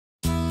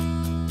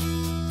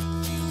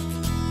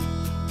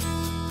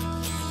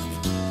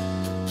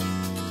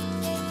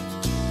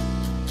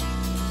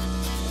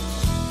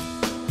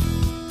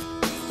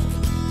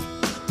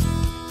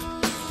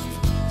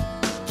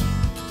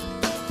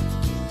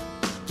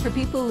For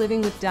people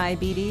living with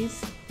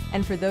diabetes,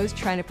 and for those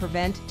trying to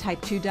prevent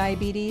type 2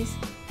 diabetes,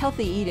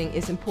 healthy eating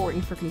is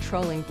important for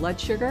controlling blood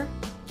sugar,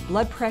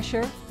 blood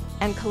pressure,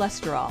 and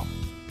cholesterol.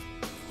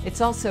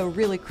 It's also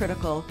really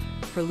critical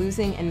for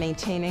losing and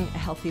maintaining a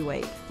healthy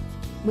weight.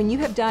 When you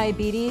have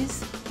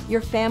diabetes,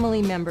 your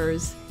family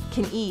members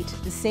can eat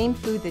the same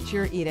food that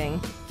you're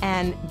eating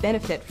and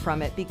benefit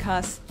from it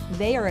because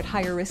they are at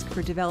higher risk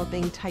for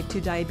developing type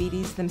 2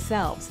 diabetes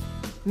themselves.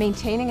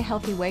 Maintaining a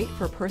healthy weight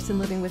for a person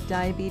living with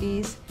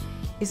diabetes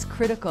is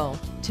critical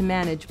to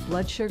manage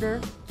blood sugar,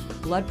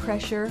 blood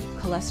pressure,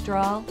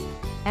 cholesterol,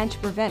 and to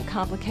prevent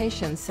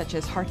complications such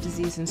as heart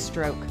disease and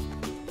stroke.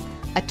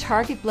 A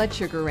target blood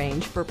sugar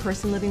range for a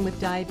person living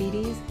with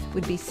diabetes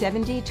would be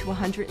 70 to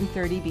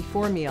 130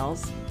 before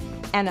meals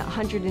and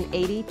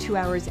 180 2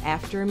 hours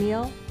after a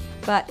meal.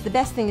 But the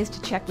best thing is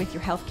to check with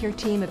your healthcare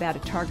team about a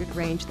target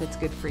range that's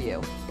good for you.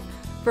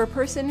 For a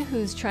person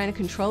who's trying to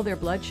control their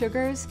blood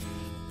sugars,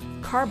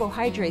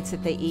 carbohydrates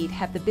that they eat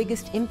have the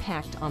biggest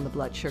impact on the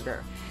blood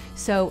sugar.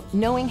 So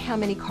knowing how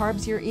many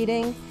carbs you're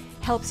eating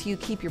helps you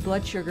keep your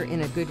blood sugar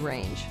in a good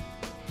range.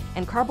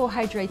 And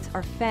carbohydrates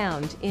are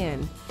found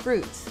in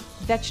fruits,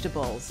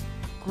 vegetables,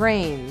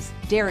 grains,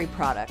 dairy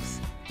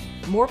products,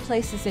 more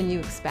places than you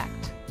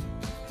expect.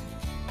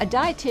 A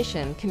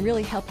dietitian can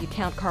really help you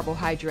count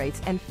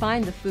carbohydrates and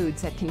find the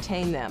foods that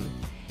contain them.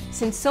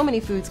 Since so many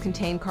foods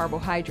contain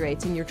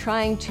carbohydrates and you're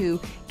trying to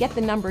get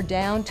the number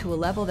down to a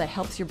level that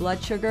helps your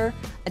blood sugar,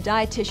 a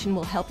dietitian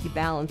will help you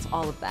balance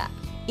all of that.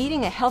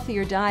 Eating a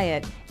healthier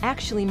diet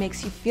actually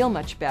makes you feel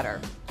much better,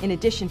 in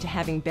addition to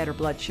having better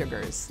blood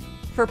sugars.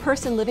 For a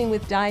person living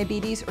with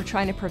diabetes or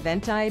trying to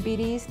prevent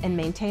diabetes and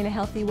maintain a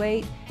healthy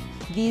weight,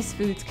 these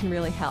foods can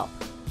really help.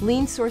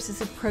 Lean sources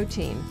of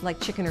protein,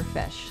 like chicken or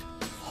fish.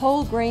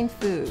 Whole grain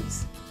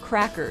foods,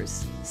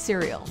 crackers,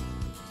 cereal.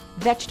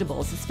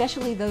 Vegetables,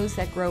 especially those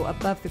that grow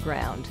above the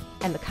ground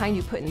and the kind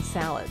you put in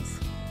salads.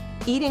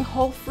 Eating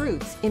whole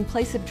fruits in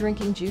place of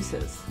drinking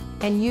juices.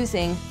 And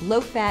using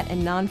low-fat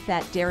and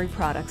non-fat dairy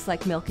products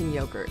like milk and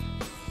yogurt.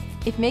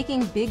 If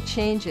making big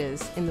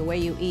changes in the way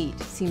you eat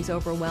seems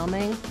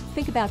overwhelming,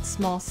 think about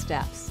small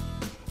steps.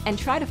 And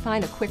try to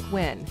find a quick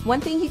win.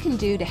 One thing you can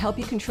do to help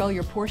you control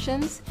your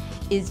portions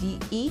is you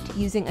eat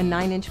using a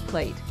 9-inch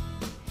plate.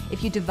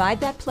 If you divide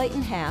that plate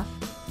in half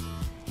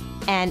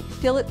and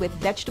fill it with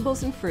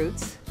vegetables and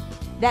fruits,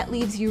 that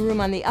leaves you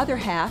room on the other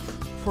half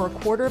for a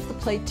quarter of the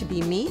plate to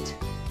be meat,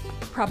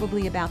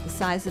 probably about the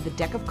size of a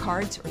deck of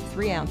cards or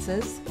 3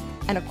 ounces,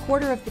 and a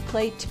quarter of the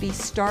plate to be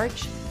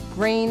starch,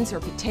 grains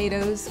or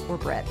potatoes or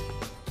bread.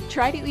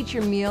 Try to eat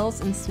your meals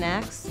and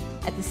snacks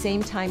at the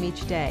same time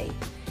each day,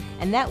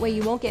 and that way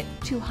you won't get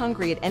too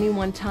hungry at any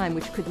one time,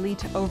 which could lead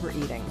to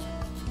overeating.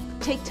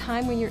 Take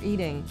time when you're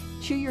eating.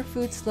 Chew your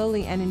food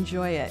slowly and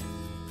enjoy it.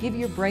 Give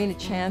your brain a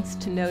chance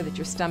to know that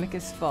your stomach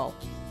is full.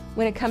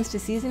 When it comes to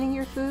seasoning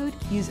your food,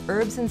 use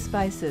herbs and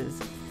spices.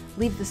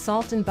 Leave the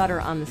salt and butter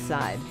on the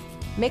side.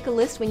 Make a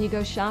list when you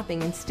go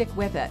shopping and stick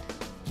with it.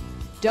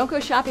 Don't go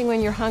shopping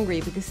when you're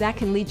hungry because that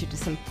can lead you to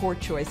some poor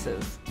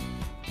choices.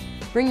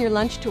 Bring your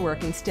lunch to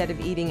work instead of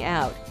eating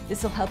out.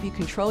 This will help you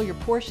control your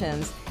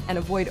portions and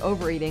avoid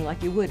overeating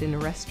like you would in a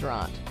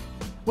restaurant.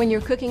 When you're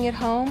cooking at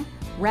home,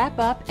 wrap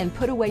up and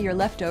put away your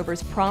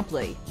leftovers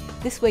promptly.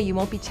 This way you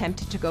won't be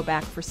tempted to go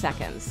back for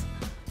seconds.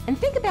 And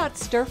think about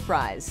stir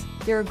fries.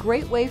 They're a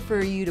great way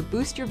for you to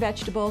boost your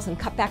vegetables and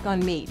cut back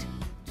on meat.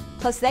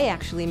 Plus, they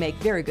actually make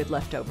very good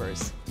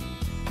leftovers.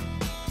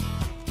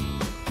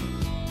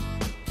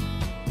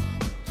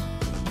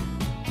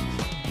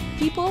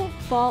 People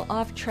fall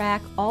off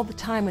track all the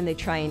time when they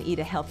try and eat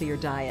a healthier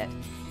diet.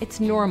 It's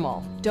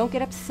normal. Don't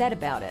get upset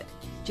about it.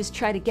 Just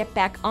try to get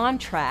back on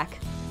track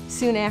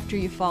soon after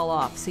you fall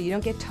off so you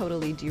don't get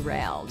totally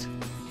derailed.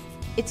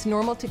 It's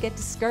normal to get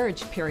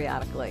discouraged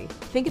periodically.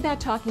 Think about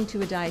talking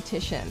to a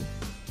dietitian.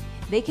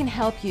 They can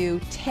help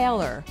you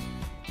tailor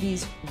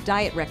these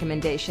diet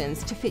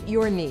recommendations to fit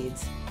your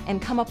needs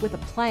and come up with a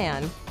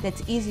plan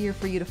that's easier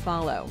for you to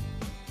follow.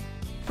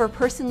 For a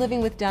person living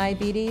with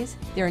diabetes,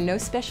 there are no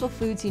special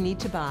foods you need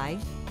to buy.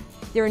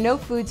 There are no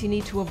foods you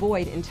need to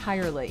avoid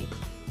entirely.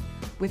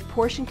 With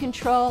portion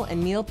control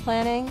and meal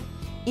planning,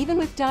 even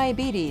with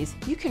diabetes,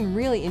 you can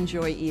really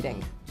enjoy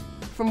eating.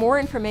 For more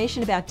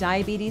information about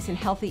diabetes and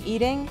healthy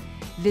eating,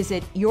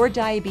 visit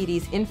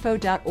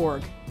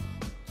yourdiabetesinfo.org.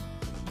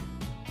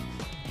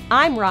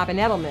 I'm Robin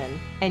Edelman,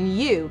 and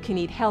you can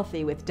eat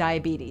healthy with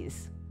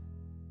diabetes.